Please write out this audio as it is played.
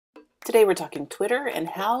Today we're talking Twitter and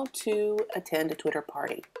how to attend a Twitter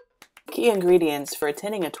party. Key ingredients for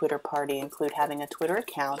attending a Twitter party include having a Twitter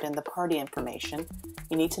account and the party information.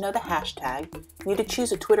 You need to know the hashtag. You need to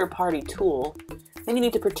choose a Twitter party tool. Then you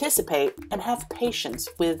need to participate and have patience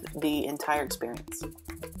with the entire experience.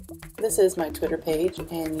 This is my Twitter page,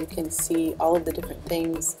 and you can see all of the different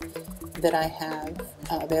things that I have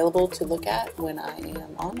available to look at when I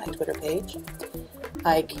am on my Twitter page.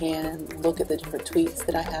 I can look at the different tweets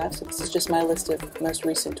that I have. So this is just my list of most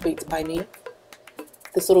recent tweets by me.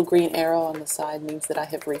 This little green arrow on the side means that I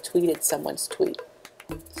have retweeted someone's tweet.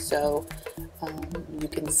 So you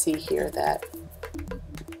can see here that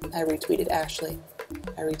I retweeted Ashley,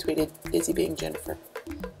 I retweeted Izzy being Jennifer,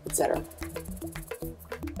 etc.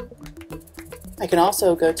 I can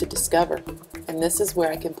also go to Discover, and this is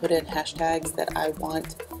where I can put in hashtags that I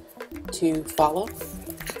want to follow.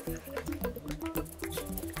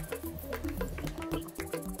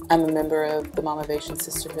 I'm a member of the Momavation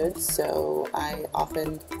Sisterhood, so I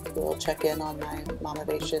often will check in on my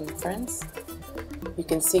Momavation friends. You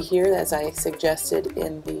can see here, as I suggested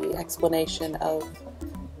in the explanation of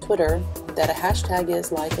Twitter, that a hashtag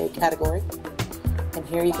is like a category. And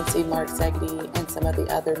here you can see Mark Zegedy and some of the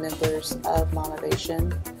other members of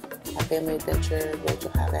Momavation, Family Adventure,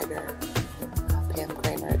 Rachel Havegger, Pam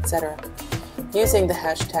Kramer, etc., using the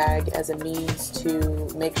hashtag as a means to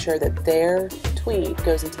make sure that their tweet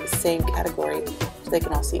goes into the same category so they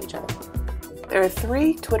can all see each other. There are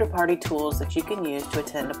 3 Twitter party tools that you can use to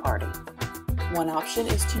attend a party. One option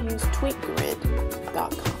is to use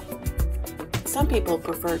tweetgrid.com. Some people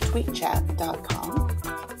prefer tweetchat.com,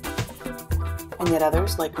 and yet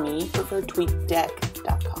others, like me, prefer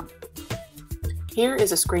tweetdeck.com. Here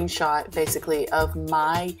is a screenshot, basically, of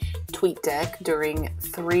my TweetDeck during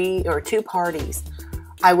 2 parties.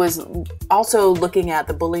 I was also looking at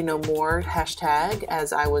the Bully No More hashtag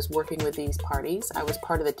as I was working with these parties. I was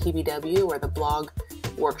part of the TBW, or the blog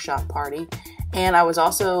workshop party, and I was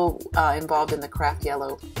also involved in the Craft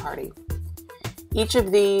Yellow party. Each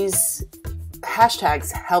of these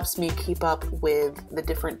hashtags helps me keep up with the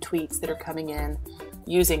different tweets that are coming in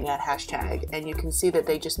using that hashtag, and you can see that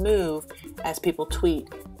they just move as people tweet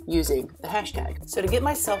using the hashtag. So to get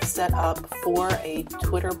myself set up for a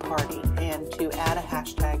Twitter party and to add a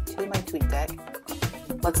hashtag to my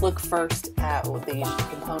TweetDeck, let's look first at the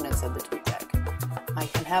components of the TweetDeck. I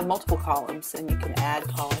can have multiple columns, and you can add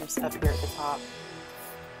columns up here at the top.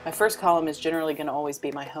 My first column is generally going to always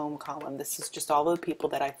be my home column. This is just all of the people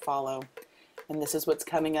that I follow, and this is what's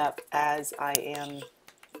coming up as I am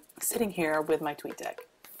sitting here with my TweetDeck.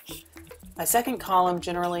 My second column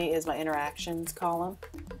generally is my interactions column.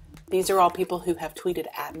 These are all people who have tweeted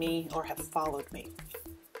at me or have followed me.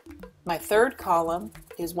 My third column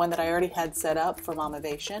is one that I already had set up for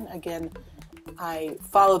Momavation. Again, I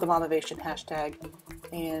follow the Momavation hashtag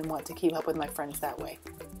and want to keep up with my friends that way.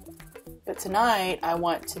 But tonight, I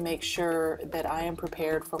want to make sure that I am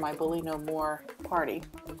prepared for my Bully No More party.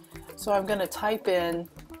 So I'm going to type in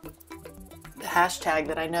the hashtag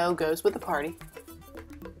that I know goes with the party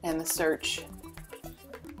and the search.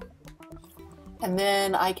 And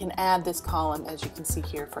then I can add this column, as you can see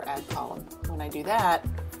here, for add column. When I do that,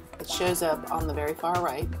 it shows up on the very far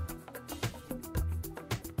right.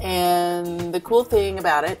 And the cool thing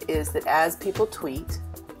about it is that as people tweet,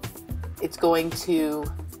 it's going to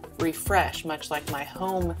refresh, much like my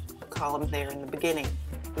home column there in the beginning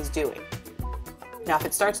was doing. Now, if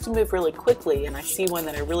it starts to move really quickly and I see one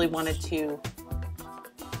that I really wanted to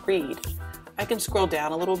read, I can scroll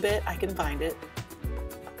down a little bit, I can find it,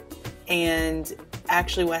 and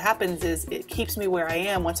actually what happens is it keeps me where I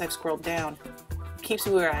am once I've scrolled down. It keeps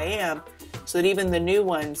me where I am so that even the new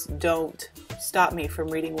ones don't stop me from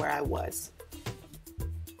reading where I was.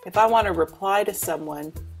 If I want to reply to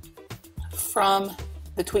someone from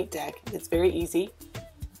the TweetDeck, it's very easy.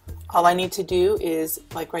 All I need to do is,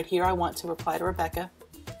 like right here, I want to reply to Rebecca.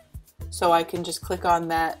 So I can just click on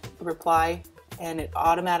that reply, and it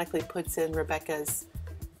automatically puts in Rebecca's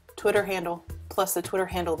Twitter handle, plus the Twitter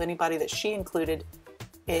handle of anybody that she included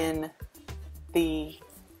in the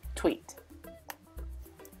tweet.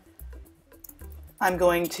 I'm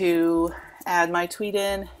going to add my tweet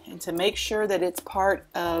in, and to make sure that it's part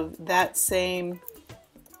of that same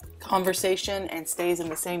conversation and stays in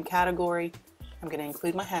the same category, I'm going to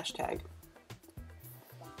include my hashtag.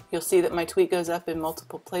 You'll see that my tweet goes up in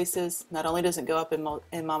multiple places. Not only does it go up in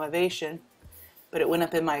Momavation, but it went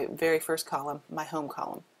up in my very first column, my home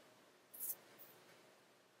column.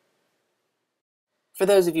 For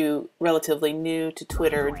those of you relatively new to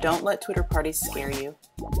Twitter, don't let Twitter parties scare you.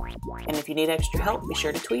 And if you need extra help, be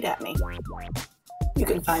sure to tweet at me. You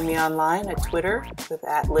can find me online at Twitter with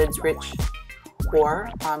 @LidsRich or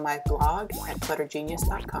on my blog at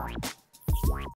cluttergenius.com.